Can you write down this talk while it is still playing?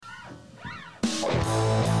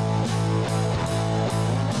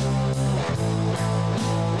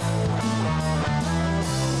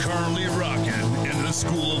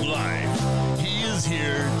school of life. He is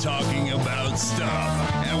here talking about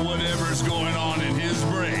stuff and whatever's going on in his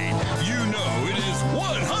brain. You know it is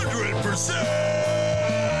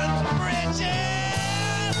 100% Bridget!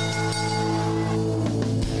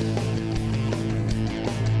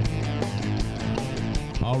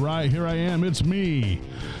 All right, here I am. It's me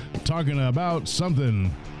talking about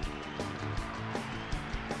something.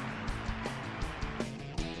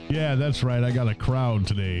 Yeah, that's right. I got a crowd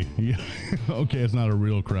today. Yeah. Okay, it's not a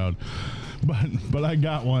real crowd, but I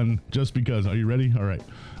got one just because. Are you ready? All right,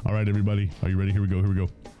 everybody. Are you ready? Here we go.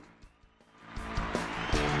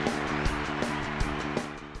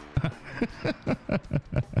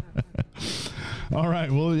 All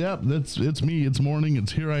right. Well, yep. It's me. It's morning.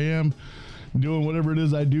 It's here I am doing whatever it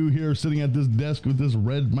is I do here, sitting at this desk with this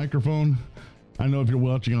red microphone. I know if you're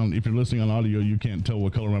listening on audio, you can't tell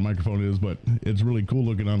what color my microphone is, but it's really cool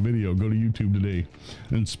looking on video. Go to YouTube today.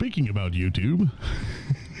 And speaking about YouTube,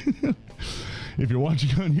 if you're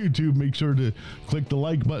watching on YouTube, make sure to click the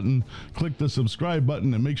like button, click the subscribe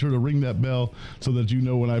button, and make sure to ring that bell so that you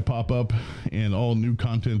know when I pop up and all new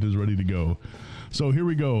content is ready to go. So here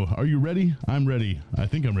we go. Are you ready? I'm ready. I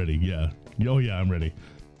think I'm ready. Yeah. Oh yeah, I'm ready.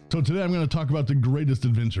 So today I'm going to talk about the greatest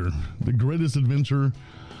adventure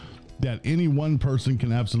that any one person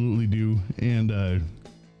can absolutely do. And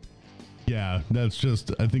yeah, that's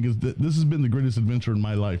just, I think this has been the greatest adventure in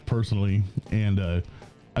my life personally. And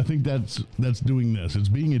I think that's doing this. It's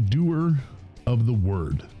being a doer of the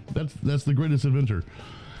word. That's the greatest adventure.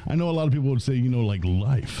 I know a lot of people would say, like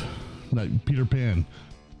life, like Peter Pan.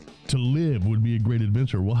 To live would be a great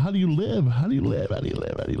adventure. Well, how do you live?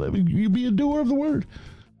 You be a doer of the word.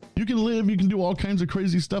 You can live, you can do all kinds of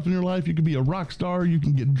crazy stuff in your life. You can be a rock star, you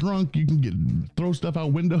can get drunk, you can throw stuff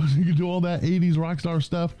out windows, you can do all that 80s rock star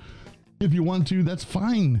stuff. If you want to, that's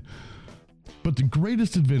fine. But the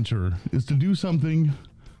greatest adventure is to do something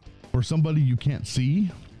for somebody you can't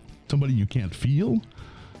see, somebody you can't feel,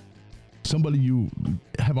 somebody you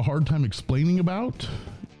have a hard time explaining about.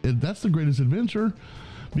 That's the greatest adventure,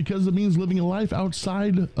 because it means living a life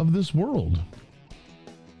outside of this world.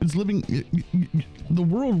 It's the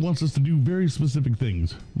world wants us to do very specific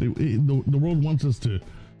things. The world wants us to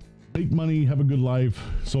make money, have a good life,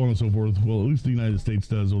 so on and so forth. Well, at least the United States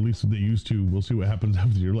does, or at least they used to. We'll see what happens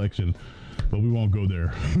after the election, but we won't go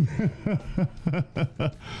there.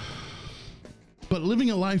 But living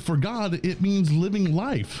a life for God, it means living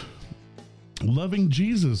life, loving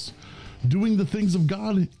Jesus, doing the things of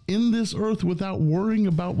God in this earth without worrying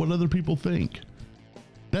about what other people think.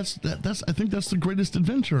 I think that's the greatest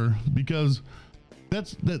adventure, because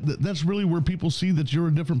that's really where people see that you're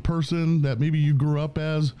a different person that maybe you grew up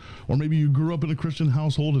as, or maybe you grew up in a Christian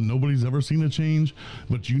household and nobody's ever seen a change,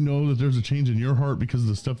 but you know that there's a change in your heart because of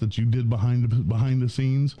the stuff that you did behind the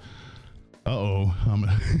scenes.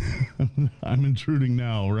 I'm intruding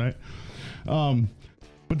now, right?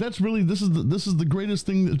 But that's really, this is the greatest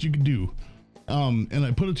thing that you could do. And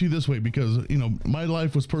I put it to you this way because, my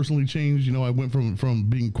life was personally changed. I went from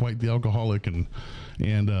being quite the alcoholic and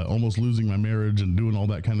almost losing my marriage and doing all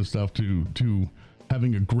that kind of stuff to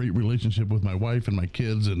having a great relationship with my wife and my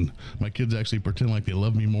kids. And my kids actually pretend like they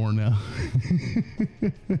love me more now.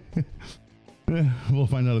 We'll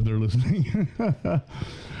find out if they're listening.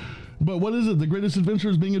 But what is it? The greatest adventure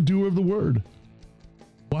is being a doer of the word.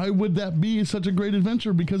 Why would that be such a great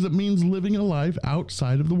adventure? Because it means living a life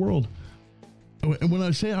outside of the world. And when I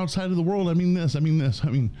say outside of the world, I mean this. I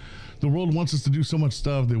mean, the world wants us to do so much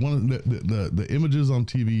stuff. They want the images on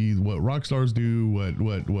TV, what rock stars do, what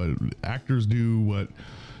actors do,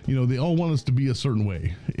 they all want us to be a certain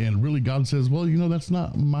way. And really God says, well, that's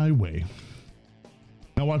not my way.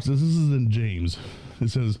 Now watch this. This is in James. It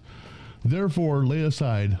says, therefore lay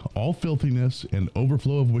aside all filthiness and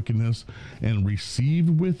overflow of wickedness, and receive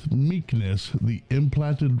with meekness the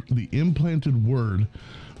implanted word,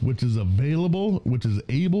 which is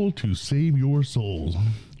able to save your souls.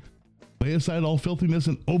 Lay aside all filthiness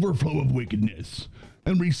and overflow of wickedness,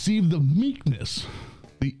 and receive the meekness,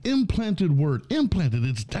 the implanted word. Implanted,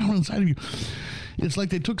 it's down inside of you. It's like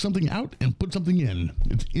they took something out and put something in.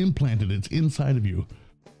 It's implanted, it's inside of you,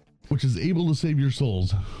 which is able to save your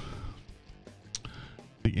souls.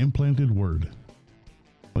 The implanted word.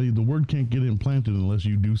 Well, the word can't get implanted unless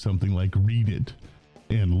you do something like read it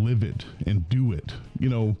and live it and do it.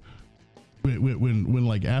 When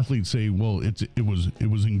like athletes say, well, it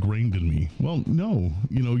was ingrained in me. Well, no,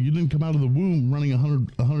 you didn't come out of the womb running a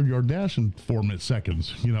 100-yard dash in 4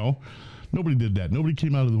 seconds. Nobody did that. Nobody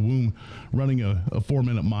came out of the womb running a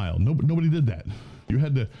 4-minute mile. Nobody did that. You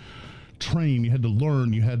had to train. You had to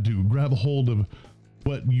learn. You had to grab a hold of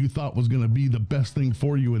what you thought was going to be the best thing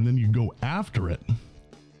for you, and then you go after it.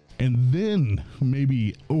 And then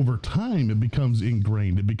maybe over time it becomes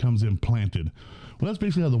ingrained, it becomes implanted. Well, that's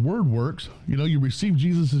basically how the word works. You know, you receive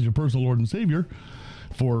Jesus as your personal Lord and Savior.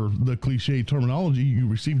 For the cliche terminology, you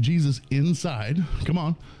receive Jesus inside. Come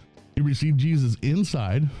on. You receive Jesus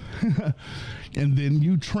inside. And then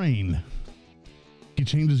you train. He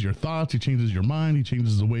changes your thoughts. He changes your mind. He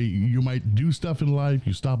changes the way you might do stuff in life.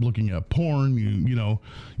 You stop looking at porn.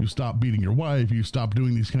 You stop beating your wife. You stop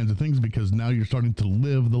doing these kinds of things because now you're starting to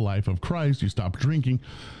live the life of Christ. You stop drinking.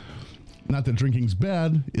 Not that drinking's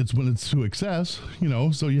bad. It's when it's to excess,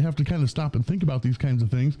 so you have to kind of stop and think about these kinds of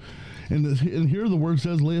things. And here the word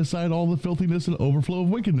says, lay aside all the filthiness and overflow of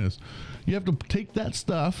wickedness. You have to take that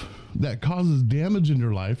stuff that causes damage in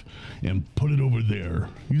your life and put it over there.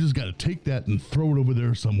 You just got to take that and throw it over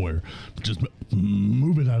there somewhere. Just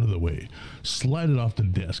move it out of the way. Slide it off the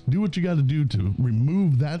desk. Do what you got to do to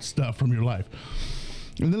remove that stuff from your life.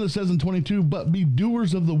 And then it says in 22, but be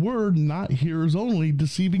doers of the word, not hearers only,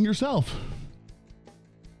 deceiving yourself.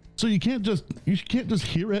 So you can't just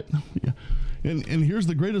hear it. And here's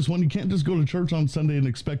the greatest one. You can't just go to church on Sunday and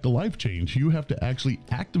expect a life change. You have to actually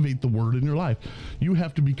activate the word in your life. You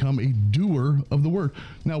have to become a doer of the word.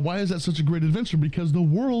 Now, why is that such a great adventure? Because the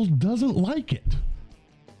world doesn't like it.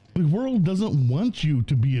 The world doesn't want you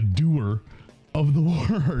to be a doer of the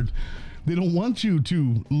word. They don't want you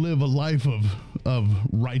to live a life of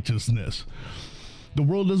righteousness. The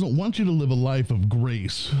world doesn't want you to live a life of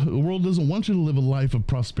grace. The world doesn't want you to live a life of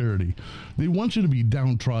prosperity. They want you to be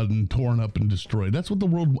downtrodden, torn up, and destroyed. That's what the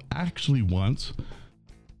world actually wants.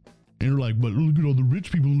 And you're like, but look at all the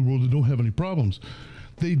rich people in the world that don't have any problems.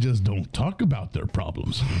 They just don't talk about their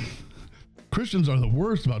problems. Christians are the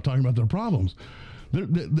worst about talking about their problems.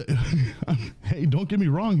 Hey, don't get me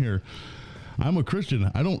wrong here. I'm a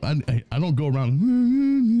Christian. I don't go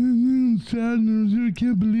around sadness. I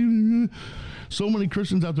can't believe it. So many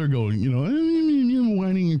Christians out there going,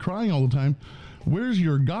 whining and crying all the time. Where's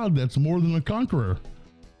your God that's more than a conqueror?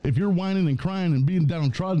 If you're whining and crying and being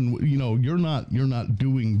downtrodden, you're not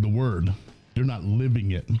doing the word. You're not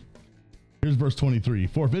living it. Here's verse 23.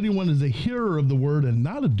 For if anyone is a hearer of the word and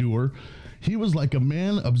not a doer, he was like a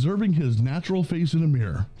man observing his natural face in a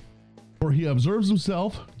mirror. For he observes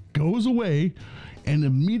himself, goes away, and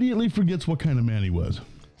immediately forgets what kind of man he was.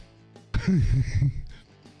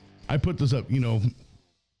 I put this up, you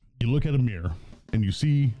look at a mirror and you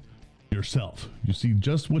see yourself. You see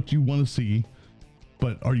just what you want to see,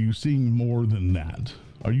 but are you seeing more than that?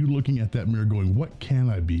 Are you looking at that mirror going, what can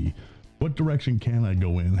I be? What direction can I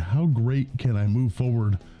go in? How great can I move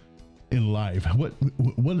forward in life? What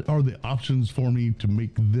are the options for me to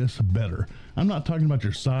make this better? I'm not talking about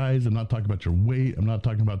your size. I'm not talking about your weight. I'm not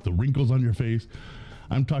talking about the wrinkles on your face.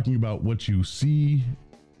 I'm talking about what you see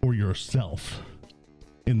for yourself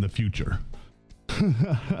in the future.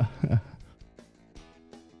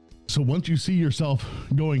 So once you see yourself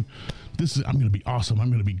going, I'm going to be awesome. I'm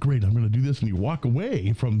going to be great. I'm going to do this. And you walk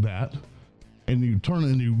away from that and you turn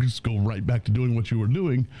and you just go right back to doing what you were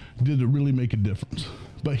doing. Did it really make a difference?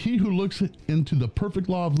 But he who looks into the perfect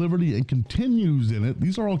law of liberty and continues in it,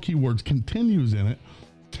 these are all key words, continues in it,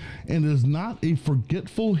 and is not a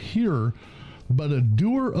forgetful hearer, but a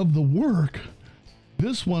doer of the work,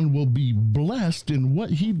 this one will be blessed in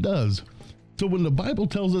what he does. So when the Bible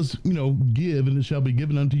tells us, give and it shall be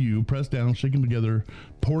given unto you, pressed down, shaken together,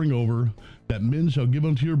 pouring over, that men shall give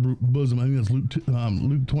unto your bosom. I think that's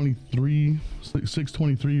Luke 23,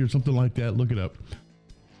 6:23 or something like that. Look it up.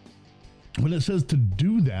 When it says to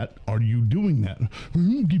do that, are you doing that? I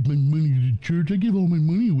don't give my money to the church. I give all my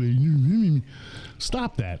money away.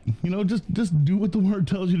 Stop that. Just do what the word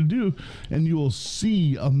tells you to do, and you will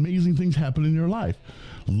see amazing things happen in your life.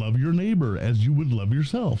 Love your neighbor as you would love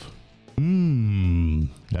yourself.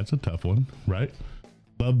 That's a tough one, right?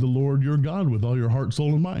 Love the Lord your God with all your heart,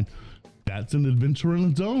 soul, and mind. That's an adventure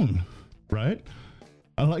in its own, right?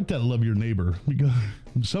 I like that. Love your neighbor, because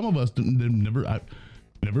some of us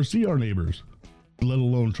never see our neighbors, let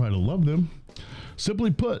alone try to love them.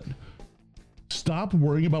 Simply put, stop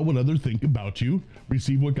worrying about what others think about you,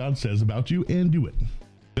 receive what God says about you, and do it.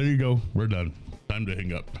 There you go. We're done. Time to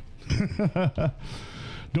hang up.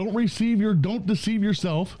 Don't deceive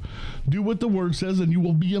yourself. Do what the word says, and you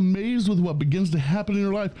will be amazed with what begins to happen in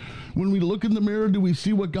your life. When we look in the mirror, do we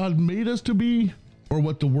see what God made us to be, or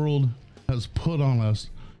what the world has put on us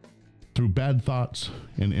through bad thoughts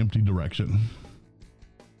and empty direction?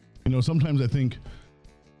 Sometimes I think,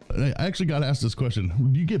 I actually got asked this question.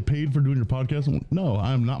 Do you get paid for doing your podcast? No,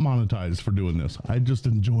 I'm not monetized for doing this. I just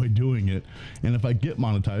enjoy doing it. And if I get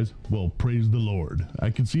monetized, well, praise the Lord. I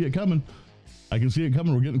can see it coming.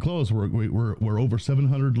 We're getting close. We're over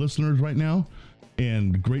 700 listeners right now.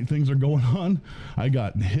 and great things are going on. I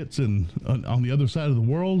got hits on the other side of the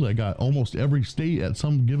world. I got almost every state at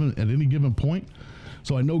any given point.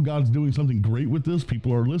 So I know God's doing something great with this.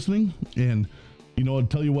 People are listening, and I'll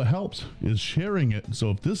tell you what helps is sharing it.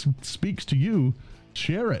 So if this speaks to you,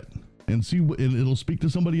 share it and see and it'll speak to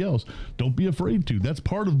somebody else. Don't be afraid to. That's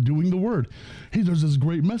part of doing the word. Hey, there's this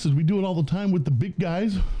great message. We do it all the time with the big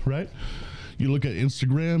guys, right? You look at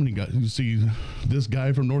Instagram and you see this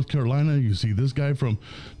guy from North Carolina, you see this guy from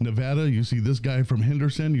Nevada, you see this guy from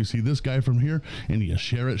Henderson, you see this guy from here, and you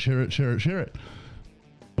share it.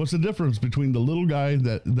 What's the difference between the little guy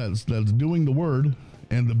that's doing the word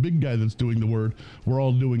and the big guy that's doing the word? We're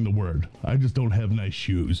all doing the word. I just don't have nice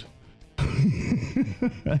shoes.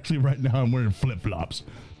 Actually, right now I'm wearing flip-flops.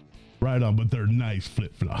 Right on, but they're nice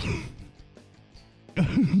flip-flops.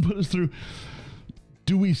 Put us through.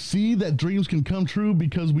 Do we see that dreams can come true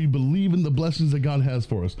because we believe in the blessings that God has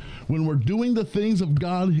for us? When we're doing the things of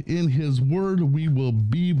God in his word, we will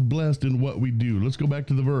be blessed in what we do. Let's go back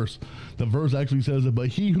to the verse. The verse actually says that, but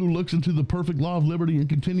he who looks into the perfect law of liberty and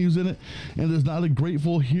continues in it and is not a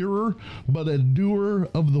grateful hearer, but a doer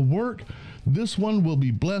of the work, this one will be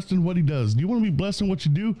blessed in what he does. Do you want to be blessed in what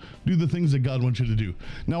you do? Do the things that God wants you to do.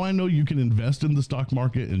 Now, I know you can invest in the stock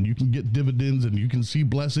market and you can get dividends and you can see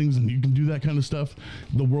blessings and you can do that kind of stuff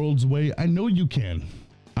the world's way. I know you can.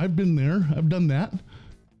 I've been there. I've done that.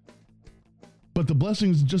 But the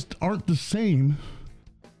blessings just aren't the same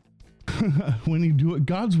when you do it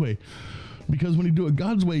God's way. Because when you do it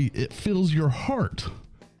God's way, it fills your heart.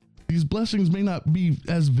 These blessings may not be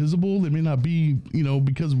as visible. They may not be,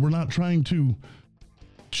 because we're not trying to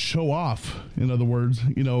show off. In other words,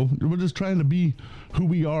 we're just trying to be who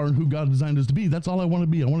we are and who God designed us to be. That's all I want to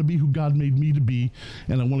be. I want to be who God made me to be.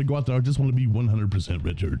 And I want to go out there. I just want to be 100%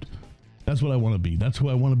 Richard. That's what I want to be. That's who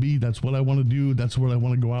I want to be. That's what I want to do. That's what I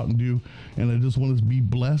want to go out and do. And I just want to be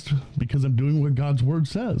blessed because I'm doing what God's word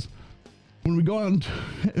says. When we go out,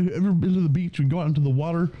 ever been to the beach, we go out into the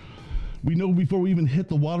water. We know before we even hit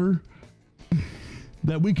the water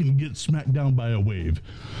that we can get smacked down by a wave.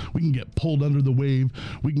 We can get pulled under the wave.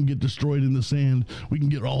 We can get destroyed in the sand. We can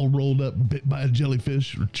get all rolled up, bit by a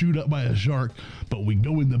jellyfish or chewed up by a shark, but we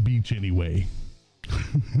go in the beach anyway.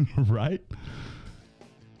 Right?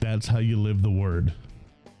 That's how you live the word.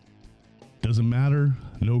 Doesn't matter.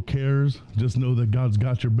 No cares. Just know that God's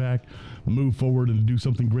got your back. Move forward and do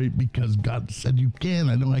something great because God said you can.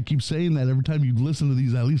 I know I keep saying that every time you listen to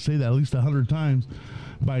these. I at least say that at least 100 times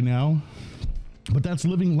by now. But that's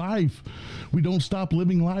living life. We don't stop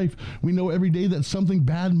living life. We know every day that something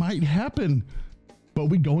bad might happen, but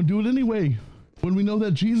we go and do it anyway. When we know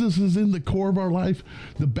that Jesus is in the core of our life,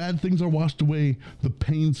 the bad things are washed away. The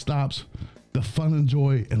pain stops. The fun and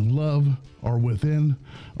joy and love are within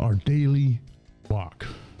our daily walk.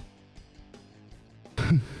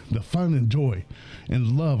 The fun and joy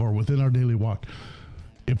and love are within our daily walk.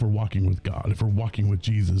 If we're walking with God, if we're walking with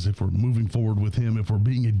Jesus, if we're moving forward with him, if we're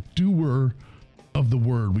being a doer of the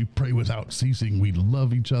word, we pray without ceasing, we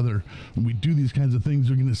love each other, when we do these kinds of things,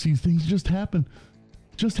 we're going to see things just happen.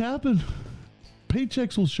 Just happen.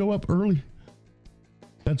 Paychecks will show up early.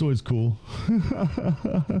 That's always cool.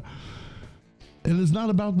 And it's not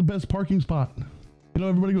about the best parking spot.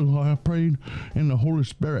 Everybody goes, I prayed and the Holy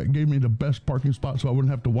Spirit gave me the best parking spot so I wouldn't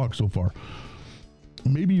have to walk so far.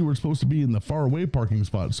 Maybe you were supposed to be in the far away parking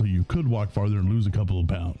spot so you could walk farther and lose a couple of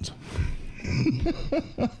pounds.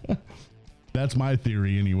 That's my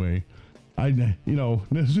theory anyway.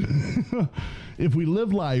 If we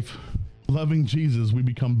live life loving Jesus, we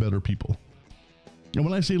become better people. And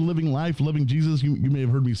when I say living life, loving Jesus, you may have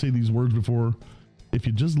heard me say these words before. If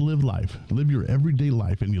you just live life, live your everyday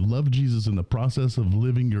life, and you love Jesus in the process of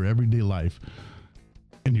living your everyday life,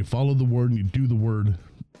 and you follow the word and you do the word,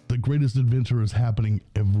 the greatest adventure is happening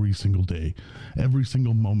every single day, every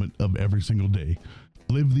single moment of every single day.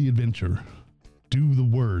 Live the adventure. Do the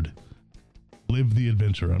word. Live the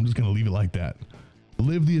adventure. I'm just going to leave it like that.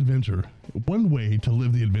 Live the adventure. One way to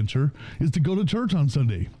live the adventure is to go to church on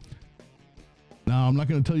Sunday. Now, I'm not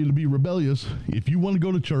going to tell you to be rebellious. If you want to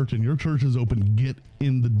go to church and your church is open, get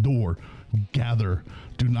in the door. Gather.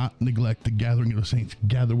 Do not neglect the gathering of the saints.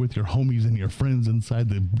 Gather with your homies and your friends inside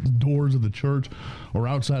the doors of the church or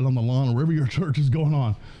outside on the lawn or wherever your church is going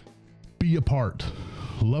on. Be a part.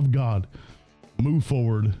 Love God. Move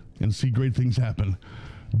forward and see great things happen.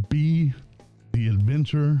 Be the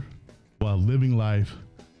adventure while living life,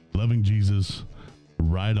 loving Jesus.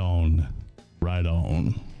 Right on. Right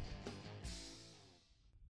on.